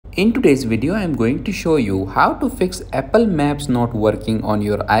In today's video, I am going to show you how to fix Apple Maps not working on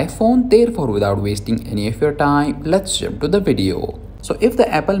your iPhone. Therefore, without wasting any of your time, let's jump to the video. So if the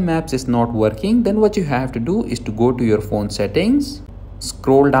Apple Maps is not working, then what you have to do is to go to your phone settings,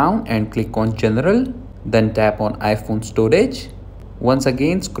 scroll down and click on General, then tap on iPhone storage. Once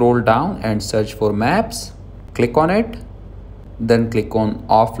again, scroll down and search for Maps, click on it, then click on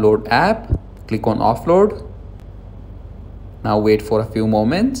Offload app, click on Offload. Now wait for a few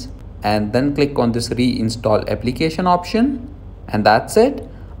moments and then click on this reinstall application option, and that's it.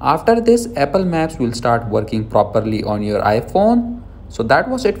 After this, Apple Maps will start working properly on your iPhone. So that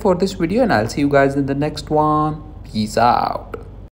was it for this video, and I'll see you guys in the next one. Peace out.